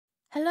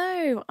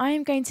Hello, I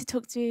am going to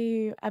talk to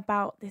you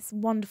about this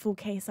wonderful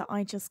case that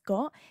I just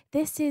got.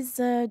 This is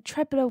a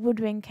trebler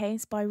woodwind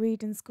case by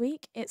Reed and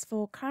Squeak. It's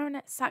for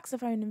clarinet,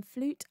 saxophone, and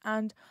flute,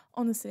 and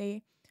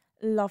honestly,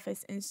 love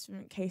this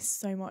instrument case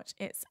so much.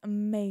 It's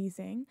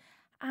amazing,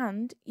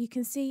 and you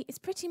can see it's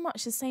pretty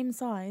much the same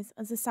size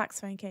as a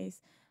saxophone case,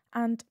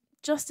 and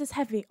just as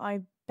heavy,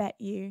 I bet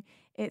you.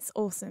 It's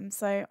awesome.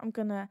 So I'm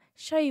gonna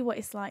show you what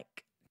it's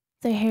like.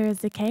 So here is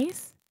the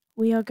case.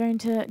 We are going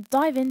to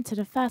dive into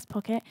the first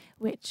pocket,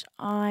 which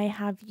I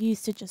have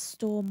used to just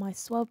store my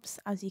swabs,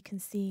 as you can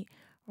see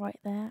right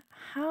there.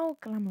 How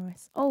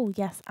glamorous. Oh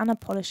yes, and a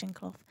polishing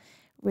cloth.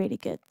 Really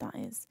good, that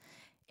is.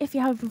 If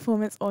you have a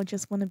performance or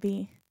just want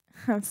to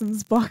have some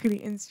sparkly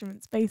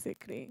instruments,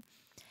 basically.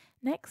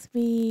 Next,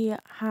 we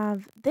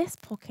have this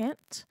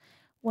pocket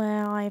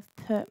where I've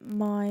put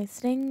my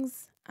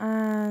slings,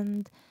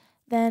 and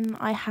then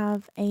I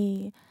have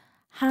a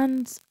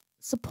hand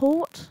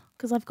support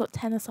because I've got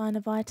tenor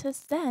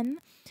synovitis. Then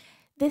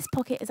this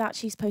pocket is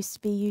actually supposed to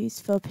be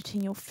used for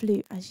putting your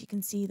flute, as you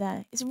can see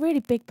there. It's a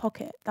really big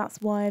pocket. That's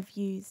why I've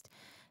used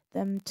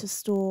them to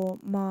store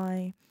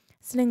my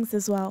slings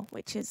as well,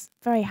 which is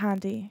very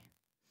handy,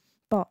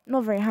 but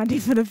not very handy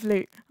for the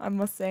flute, I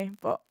must say.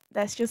 But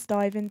let's just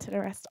dive into the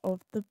rest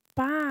of the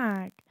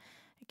bag.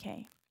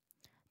 Okay.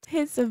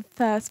 Here's the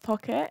first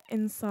pocket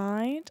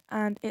inside,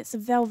 and it's a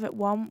velvet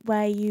one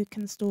where you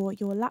can store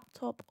your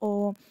laptop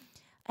or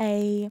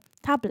a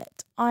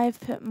tablet. I've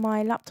put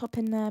my laptop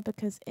in there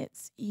because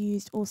it's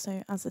used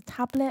also as a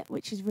tablet,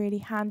 which is really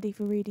handy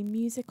for reading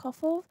music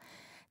off of.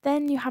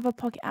 Then you have a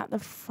pocket at the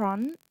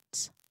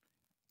front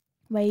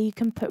where you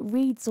can put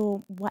reeds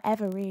or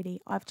whatever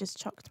really. I've just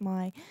chucked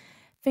my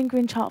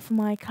fingering chart for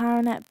my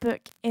clarinet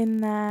book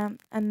in there,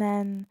 and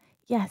then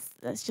yes,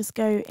 let's just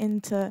go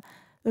into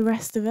the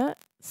rest of it.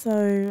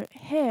 So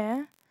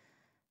here,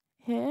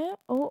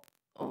 oh,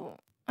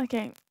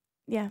 okay,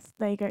 yes,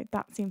 there you go,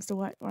 that seems to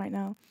work right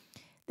now.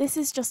 This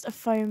is just a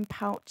foam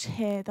pouch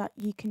here that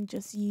you can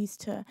just use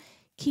to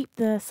keep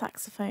the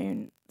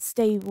saxophone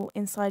stable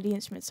inside the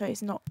instrument so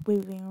it's not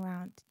wiggling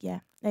around. Yeah,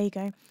 there you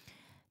go.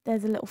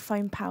 There's a little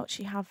foam pouch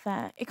you have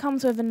there. It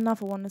comes with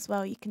another one as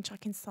well you can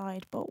chuck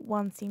inside, but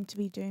one seemed to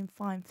be doing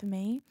fine for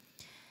me.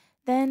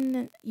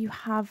 Then you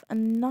have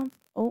another,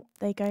 oh,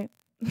 there you go.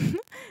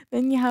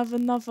 Then you have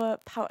another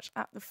pouch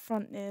at the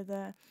front near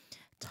the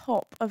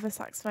top of a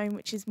saxophone,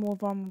 which is more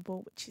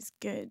vulnerable, which is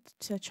good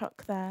to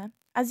chuck there.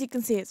 As you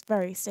can see, it's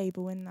very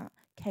stable in that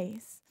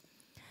case.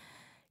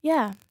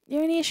 Yeah, the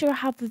only issue I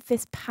have with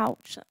this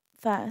pouch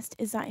first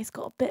is that it's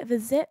got a bit of a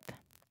zip,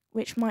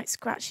 which might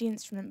scratch the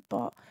instrument,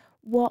 but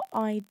what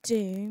I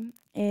do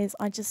is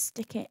I just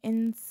stick it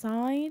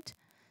inside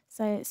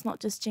so it's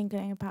not just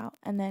jingling about,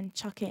 and then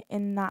chuck it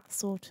in that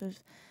sort of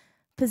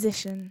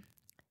position.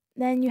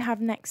 Then you have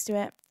next to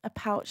it a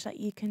pouch that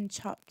you can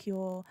chuck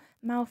your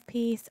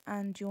mouthpiece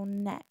and your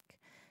neck.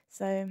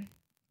 So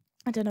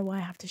I don't know why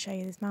I have to show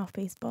you this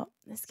mouthpiece, but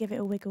let's give it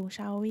a wiggle,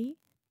 shall we?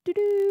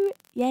 Doo-doo!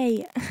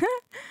 Yay!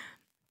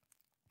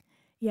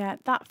 Yeah,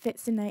 that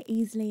fits in there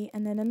easily.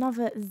 And then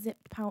another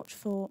zipped pouch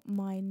for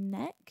my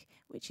neck,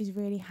 which is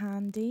really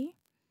handy.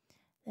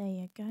 There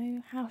you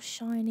go. How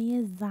shiny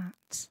is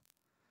that?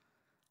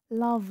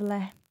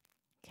 Lovely.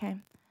 Okay.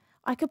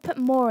 I could put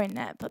more in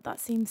there, but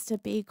that seems to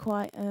be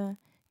quite a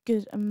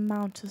good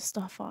amount of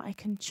stuff that I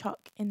can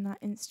chuck in that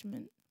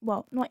instrument.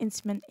 Well, not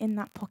instrument, in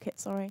that pocket,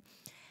 sorry.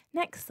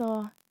 Next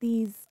are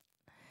these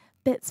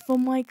bits for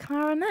my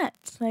clarinet.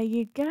 There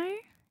you go.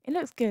 It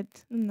looks good,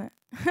 doesn't it?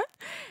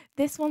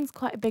 This one's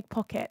quite a big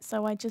pocket,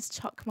 so I just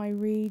chuck my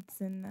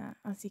reeds in there,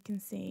 as you can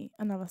see,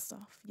 and other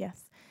stuff.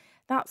 Yes,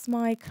 that's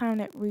my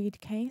clarinet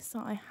reed case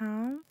that I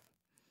have.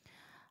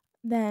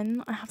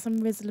 Then I have some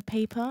Rizzler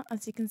paper,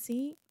 as you can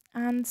see,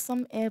 and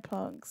some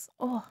earplugs.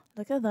 Oh,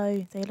 look at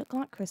those. They look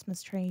like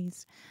Christmas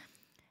trees.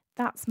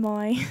 That's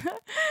my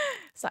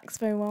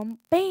saxophone one.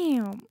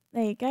 Bam!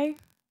 There you go.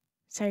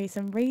 Show you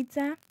some reeds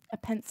there. A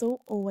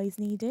pencil, always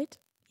needed.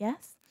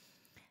 Yes.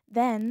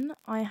 Then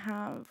I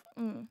have,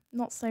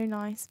 not so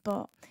nice,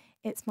 but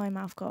it's my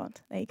mouth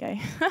guard. There you go.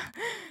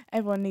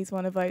 Everyone needs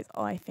one of those,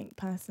 I think,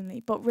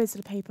 personally. But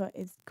Rizzler paper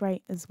is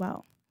great as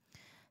well.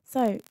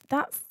 So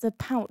that's the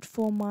pouch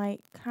for my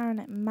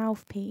clarinet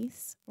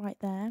mouthpiece right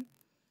there.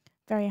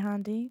 Very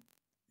handy.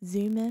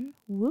 Zoom in.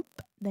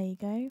 Whoop. There you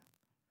go.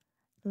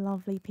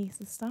 Lovely piece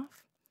of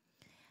stuff.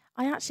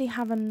 I actually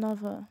have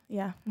another,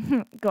 yeah,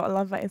 gotta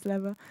love that it's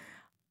leather.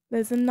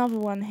 There's another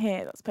one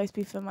here that's supposed to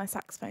be for my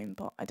saxophone,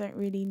 but I don't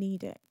really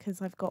need it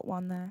because I've got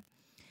one there.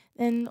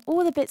 Then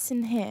all the bits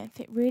in here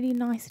fit really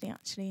nicely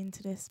actually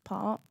into this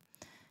part.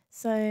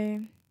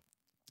 So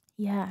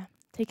yeah,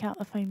 take out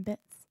the foam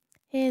bits.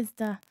 Here's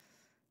the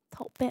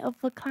top bit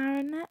of the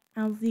clarinet,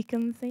 as you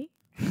can see.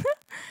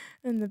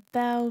 And the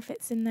bell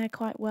fits in there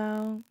quite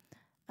well.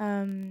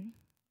 Then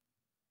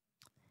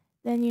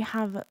you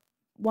have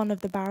one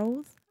of the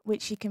barrels,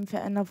 which you can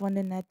fit another one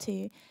in there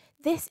too.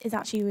 This is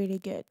actually really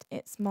good.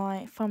 It's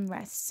my thumb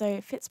rest, so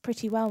it fits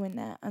pretty well in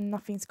there and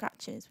nothing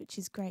scratches, which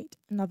is great.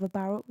 Another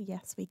barrel,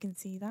 yes, we can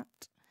see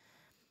that.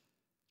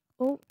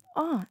 Oh,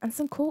 ah, and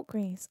some cork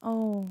grease.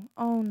 Oh,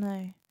 oh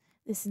no.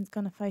 This isn't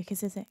gonna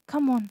focus, is it?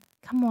 Come on,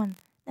 come on.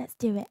 Let's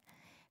do it.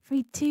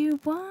 3, 2,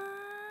 1.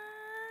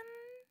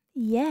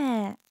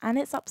 Yeah, and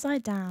it's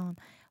upside down.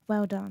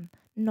 Well done.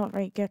 Not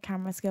very good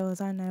camera skills,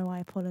 I know, I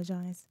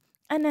apologise.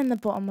 And then the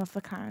bottom of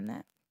the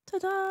clarinet.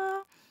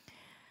 Ta-da!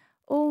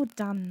 All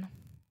done.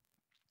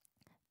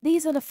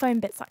 These are the foam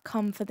bits that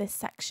come for this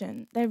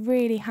section. They're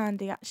really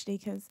handy actually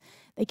because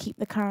they keep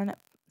the clarinet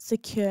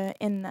secure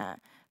in there.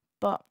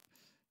 But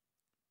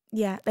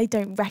yeah, they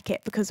don't wreck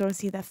it because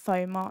obviously they're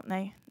foam, aren't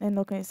they? They're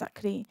not going to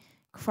exactly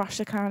crush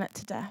a clarinet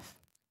to death.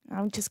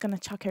 I'm just going to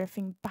chuck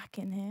everything back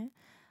in here.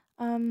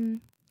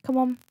 Come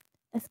on,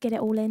 let's get it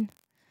all in.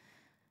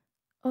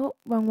 Oh,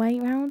 wrong way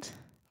round.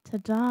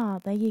 Ta-da,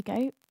 there you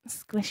go.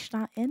 Squish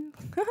that in.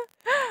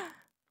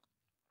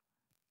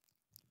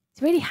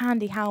 It's really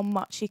handy how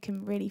much you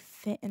can really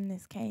fit in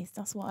this case.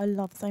 That's what I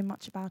love so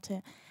much about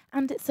it.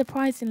 And it's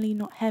surprisingly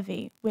not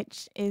heavy,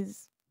 which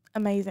is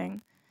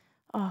amazing.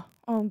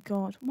 Oh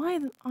God, why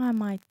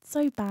am I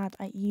so bad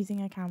at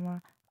using a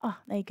camera? Oh,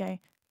 there you go,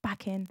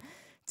 back in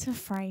to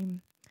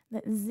frame.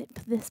 Let's zip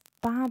this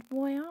bad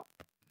boy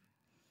up.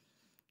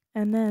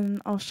 And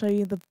then I'll show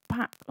you the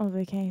back of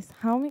the case.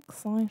 How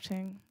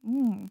exciting.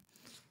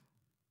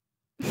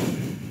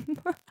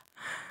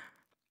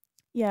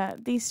 Yeah,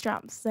 these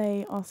straps,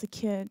 they are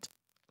secured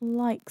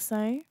like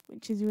so,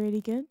 which is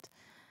really good.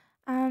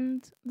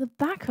 And the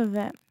back of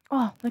it,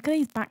 oh, look at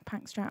these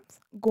backpack straps.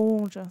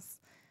 Gorgeous.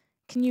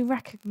 Can you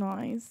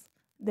recognise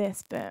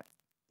this bit?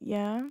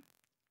 Yeah?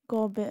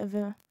 Got a bit of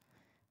a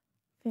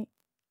thing.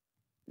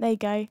 There you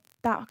go.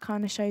 That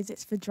kind of shows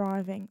it's for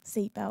driving.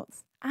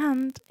 Seatbelts.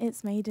 And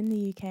it's made in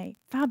the UK.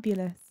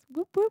 Fabulous.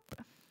 Whoop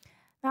whoop.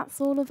 That's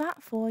all of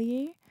that for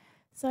you.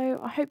 So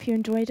I hope you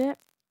enjoyed it.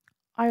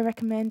 I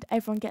recommend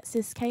everyone gets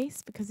this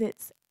case because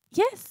it's,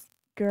 yes,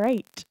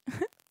 great.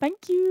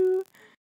 Thank you.